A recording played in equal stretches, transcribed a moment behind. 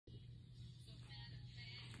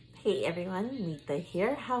Hey everyone, Letha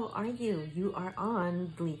here. How are you? You are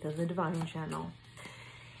on Lethathedivine channel.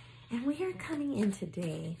 And we are coming in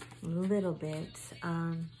today a little bit,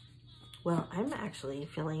 well, I'm actually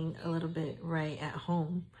feeling a little bit right at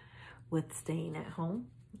home with staying at home.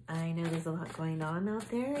 I know there's a lot going on out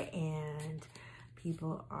there and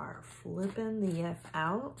people are flipping the F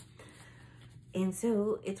out. And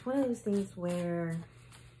so it's one of those things where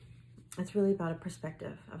it's really about a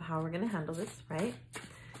perspective of how we're going to handle this, right?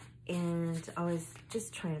 And always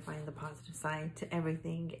just trying to find the positive side to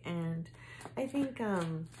everything. And I think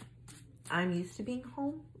I'm used to being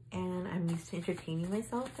home and I'm used to entertaining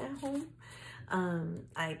myself at home.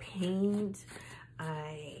 I paint,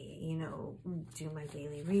 I, do my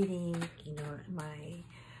daily reading,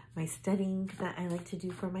 my studying that I like to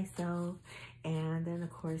do for myself. And then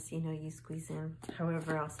of course, you squeeze in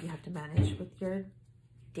however else you have to manage with your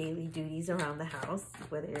daily duties around the house,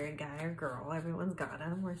 whether you're a guy or girl. Everyone's got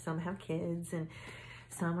them, or some have kids and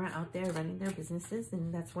some are out there running their businesses.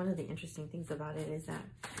 And that's one of the interesting things about it, is that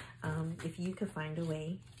if you could find a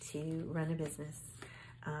way to run a business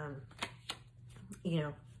on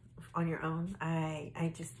your own,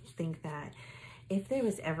 I just think that if there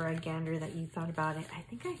was ever a gander that you thought about it, I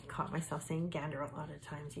think I caught myself saying gander a lot of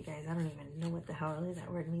times, you guys. I don't even know what the hell that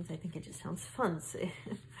word means. I think it just sounds fancy.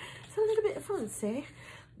 It's a little bit fancy.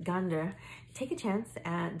 Gander. Take a chance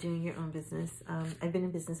at doing your own business. I've been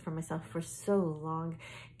in business for myself for so long,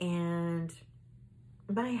 and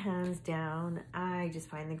my hands down, I just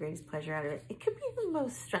find the greatest pleasure out of it. It could be the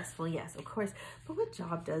most stressful, yes, of course, but what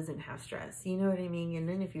job doesn't have stress? You know what I mean? And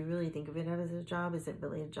then if you really think of it as a job, is it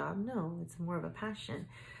really a job? No, it's more of a passion.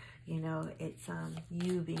 It's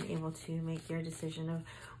you being able to make your decision of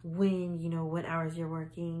when, what hours you're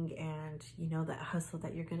working, and, that hustle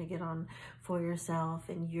that you're going to get on for yourself,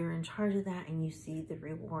 and you're in charge of that, and you see the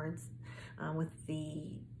rewards with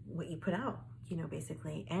what you put out,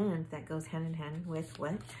 basically. And that goes hand in hand with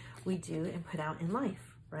what we do and put out in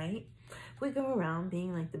life, right? If we go around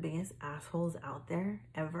being like the biggest assholes out there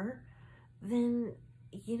ever, then,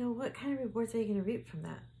 what kind of rewards are you going to reap from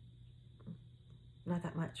that? Not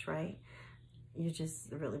that much, right? You're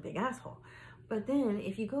just a really big asshole. But then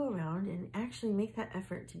if you go around and actually make that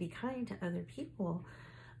effort to be kind to other people,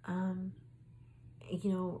 and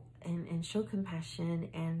show compassion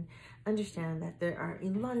and understand that there are a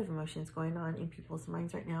lot of emotions going on in people's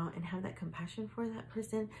minds right now, and have that compassion for that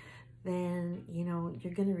person, then,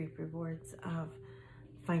 you're going to reap rewards of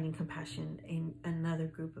finding compassion in another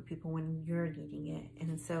group of people when you're needing it.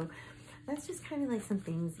 And so that's just kind of like some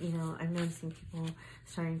things, I'm noticing people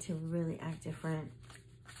starting to really act different,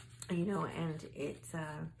 and it's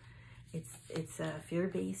a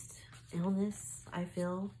fear-based illness, I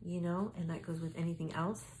feel, and that goes with anything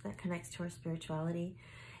else that connects to our spirituality.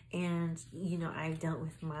 And, I've dealt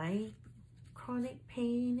with my chronic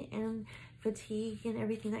pain and fatigue and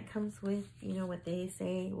everything that comes with, what they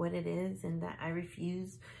say, what it is, and that I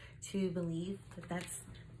refuse to believe that that's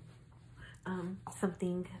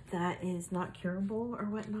something that is not curable or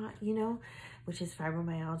whatnot, which is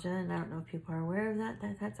fibromyalgia. And I don't know if people are aware of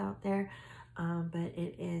that's out there, but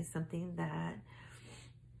it is something that,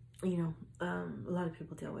 a lot of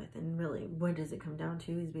people deal with. And really, what does it come down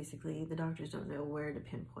to is basically the doctors don't know where to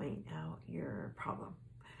pinpoint out your problem.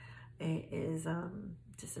 It is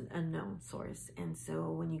just an unknown source. And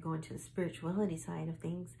so when you go into the spirituality side of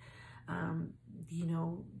things,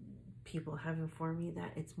 people have informed me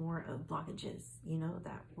that it's more of blockages,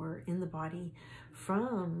 that were in the body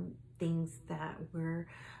from things that were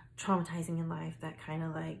traumatizing in life, that kind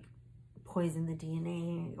of like poison the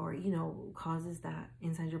DNA, or, causes that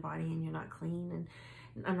inside your body, and you're not clean.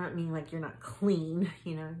 And I'm not meaning like you're not clean,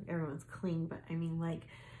 everyone's clean, but I mean like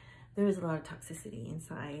there's a lot of toxicity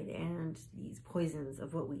inside, and these poisons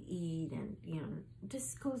of what we eat, and,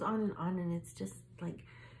 just goes on. And it's just like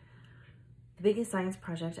the biggest science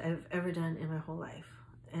project I've ever done in my whole life.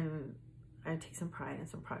 And I take some pride in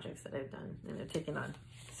some projects that I've done and I've taken on.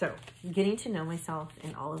 So getting to know myself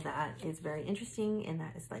and all of that is very interesting. And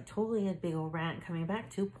that is like totally a big old rant coming back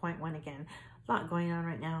to point one again. A lot going on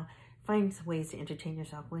right now. Find some ways to entertain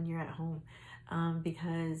yourself when you're at home,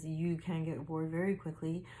 because you can get bored very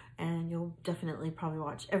quickly, and you'll definitely probably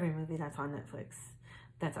watch every movie that's on Netflix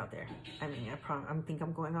that's out there. I mean, I think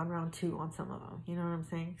I'm going on round 2 on some of them, you know what I'm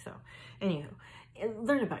saying? So anywho,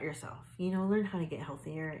 learn about yourself, learn how to get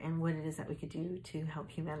healthier, and what it is that we could do to help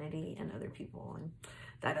humanity and other people, and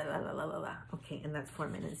okay, and that's 4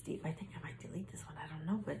 minutes deep. I think I might delete this one, I don't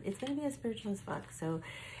know, but it's gonna be as spiritual as fuck. So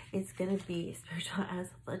it's gonna be spiritual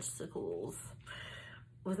as vegetables.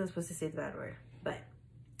 Wasn't supposed to say the bad word, but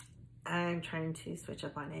I'm trying to switch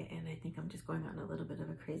up on it, and I think I'm just going on a little bit of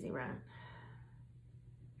a crazy rant.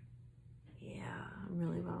 Yeah, I'm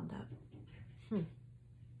really wound up.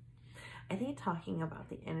 I think talking about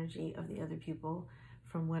the energy of the other people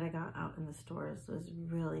from what I got out in the stores was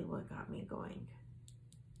really what got me going.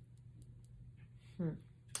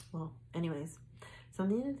 Well, anyways,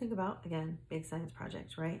 something to think about. Again, big science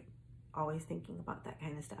project, right? Always thinking about that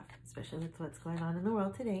kind of stuff, especially with what's going on in the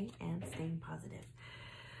world today, and staying positive.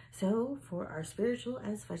 So for our spiritual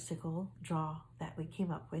as fudgesicle draw that we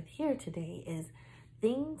came up with here today is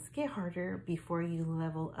things get harder before you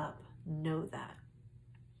level up. Know that.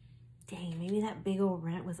 Dang, maybe that big old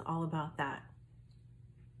rant was all about that.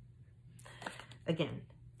 Again,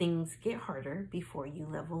 things get harder before you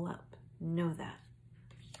level up. Know that.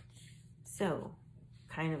 So,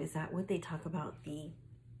 kind of, is that what they talk about, the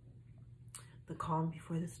calm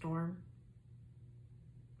before the storm?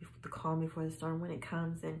 The calm before the storm, when it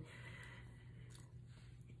comes, and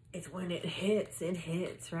it's when it hits,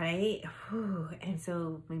 right? Whew. And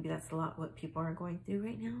so maybe that's a lot what people are going through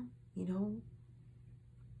right now, you know?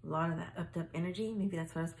 A lot of that upped up energy. Maybe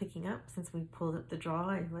that's what I was picking up since we pulled up the draw.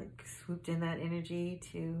 I like swooped in that energy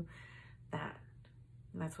to that.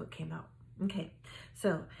 And that's what came out. Okay,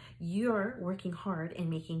 so you're working hard and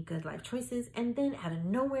making good life choices, and then out of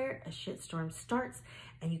nowhere, a shitstorm starts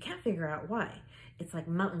and you can't figure out why. It's like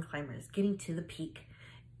mountain climbers getting to the peak.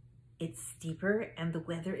 It's steeper and the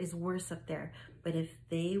weather is worse up there. But if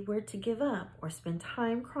they were to give up or spend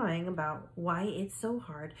time crying about why it's so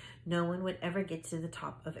hard, no one would ever get to the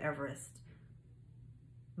top of Everest.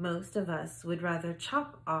 Most of us would rather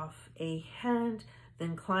chop off a hand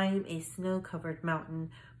than climb a snow-covered mountain,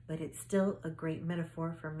 but it's still a great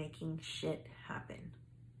metaphor for making shit happen.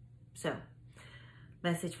 So,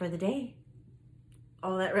 message for the day.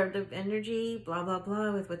 All that revved up energy, blah, blah,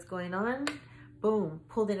 blah, with what's going on, boom,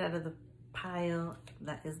 pulled it out of the pile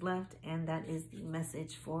that is left, and that is the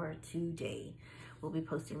message for today. We'll be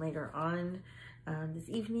posting later on this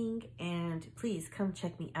evening, and please come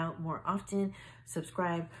check me out more often.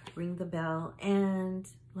 Subscribe, ring the bell, and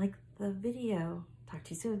like the video. Talk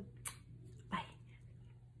to you soon.